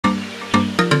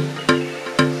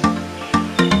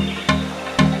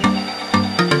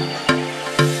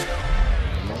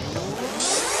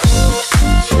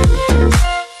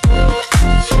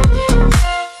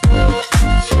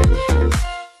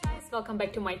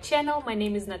back to my channel. My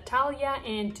name is Natalia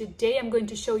and today I'm going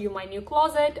to show you my new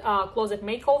closet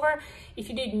makeover. If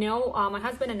you didn't know, my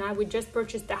husband and I, we just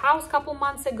purchased the house a couple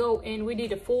months ago and we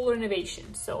did a full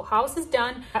renovation. So house is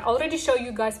done. I already showed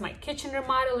you guys my kitchen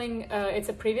remodeling. It's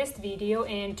a previous video,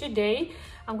 and today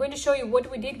I'm going to show you what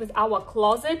we did with our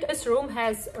closet. This room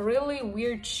has a really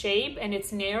weird shape and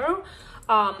it's narrow.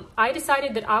 I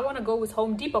decided that I want to go with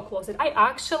Home Depot closet. I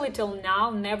actually till now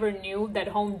never knew that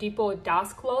Home Depot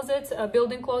does closets,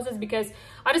 built-in closets, because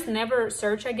I just never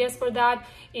searched, I guess, for that.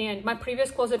 And my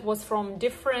previous closet was from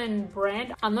different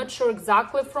brand. I'm not sure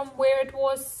exactly from where it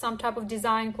was, some type of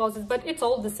design closet, but it's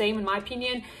all the same in my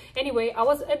opinion. Anyway, I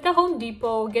was at the Home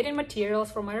Depot getting materials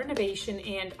for my renovation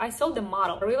and I saw the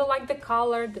model. I really liked the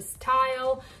color, the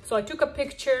style. So I took a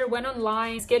picture, went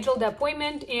online, scheduled the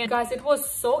appointment, and guys, it was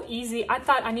so easy. I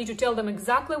thought I need to tell them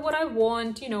exactly what I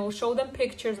want, you know, show them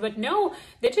pictures, but no,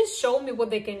 they just show me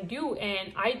what they can do,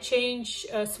 and I change,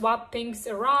 swap things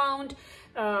around.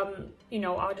 You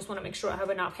know, I just want to make sure I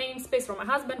have enough hanging space for my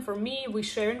husband. For me, we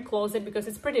share in closet because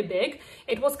it's pretty big.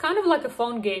 It was kind of like a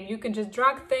phone game. You can just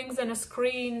drag things on a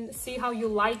screen, see how you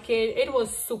like it. It was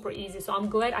super easy. So I'm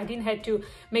glad I didn't have to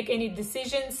make any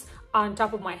decisions on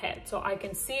top of my head. So I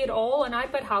can see it all on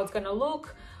iPad, how it's gonna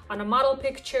look on a model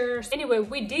pictures. Anyway,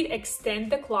 we did extend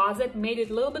the closet, made it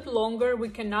a little bit longer. We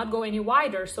cannot go any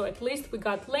wider, so at least we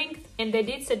got length. And they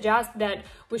did suggest that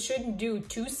we shouldn't do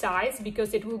two sides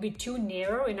because it will be too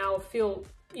narrow and I'll feel,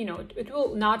 you know, it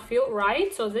will not feel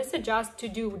right. So they suggest to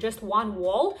do just one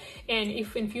wall, and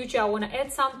if in future I want to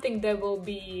add something, they will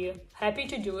be happy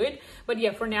to do it. But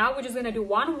yeah, for now we're just gonna do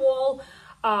one wall.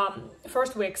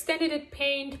 First we extended it,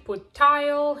 paint, put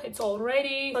tile, it's all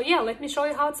ready. So yeah, let me show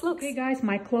you how it looks. Okay guys,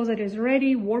 my closet is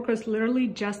ready. Workers literally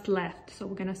just left, so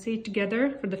we're gonna see it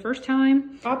together for the first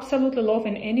time. Absolutely love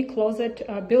in any closet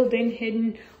built-in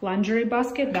hidden lingerie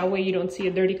basket, that way you don't see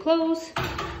your dirty clothes.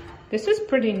 This is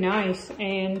pretty nice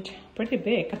and pretty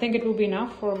big. I think it will be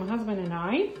enough for my husband and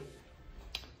I.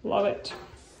 Love it.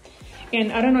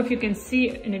 And I don't know if you can see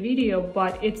in a video,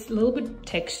 but it's a little bit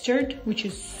textured, which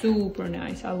is super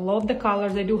nice. I love the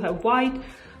colors. They do have white,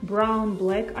 brown,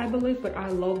 black, I believe, but I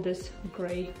love this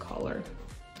gray color.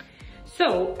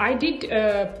 So I did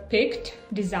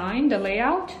design the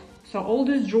layout. So all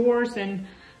these drawers and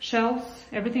shelves,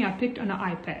 everything I picked on an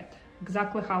iPad,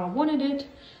 exactly how I wanted it.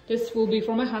 This will be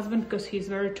for my husband because he's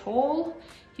very tall.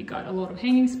 He got a lot of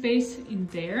hanging space in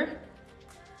there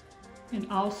and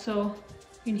also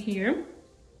in here,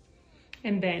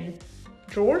 and then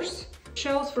drawers,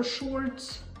 shelves for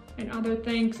shorts and other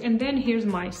things. And then here's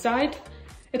my side.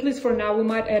 At least for now, we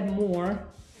might add more.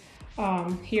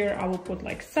 Here I will put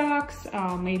like socks,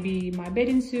 maybe my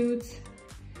bathing suits,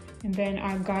 and then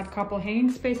I've got a couple hanging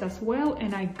space as well,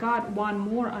 and I got one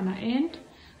more on the end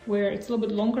where it's a little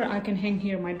bit longer. I can hang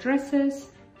here my dresses,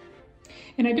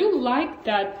 and I do like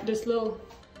that this little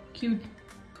cute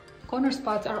corner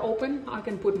spots are open. I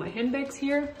can put my handbags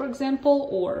here, for example,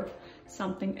 or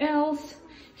something else.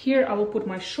 Here I will put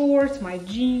my shorts, my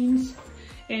jeans,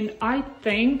 and I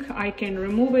think I can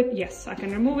remove it. Yes, I can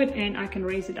remove it and I can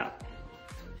raise it up.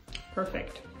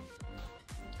 Perfect.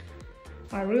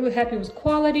 I'm really happy with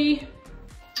quality.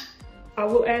 I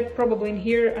will add probably in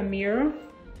here a mirror,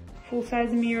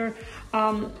 full-size mirror.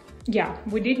 Yeah,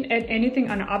 we didn't add anything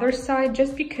on the other side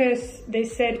just because they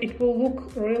said it will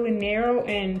look really narrow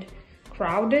and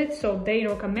crowded, so they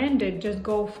recommended just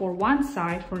go for one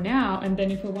side for now, and then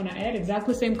if we want to add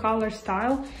exactly same color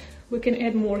style, we can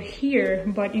add more here.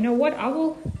 But you know what, I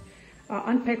will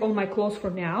unpack all my clothes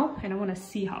for now, and I want to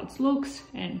see how it looks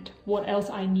and what else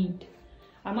I need.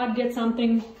 I might get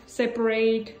something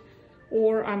separate,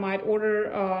 or I might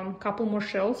order a couple more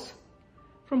shelves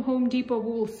from Home Depot.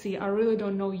 We will see. I really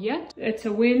don't know yet. It's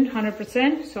a win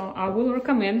 100%, so I will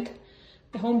recommend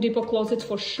the Home Depot closets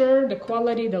for sure. The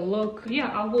quality, the look. Yeah,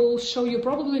 I will show you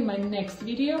probably in my next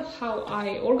video how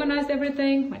I organized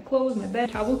everything, my clothes, my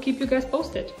bed. I will keep you guys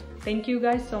posted. Thank you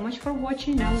guys so much for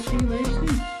watching. I will see you very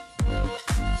soon.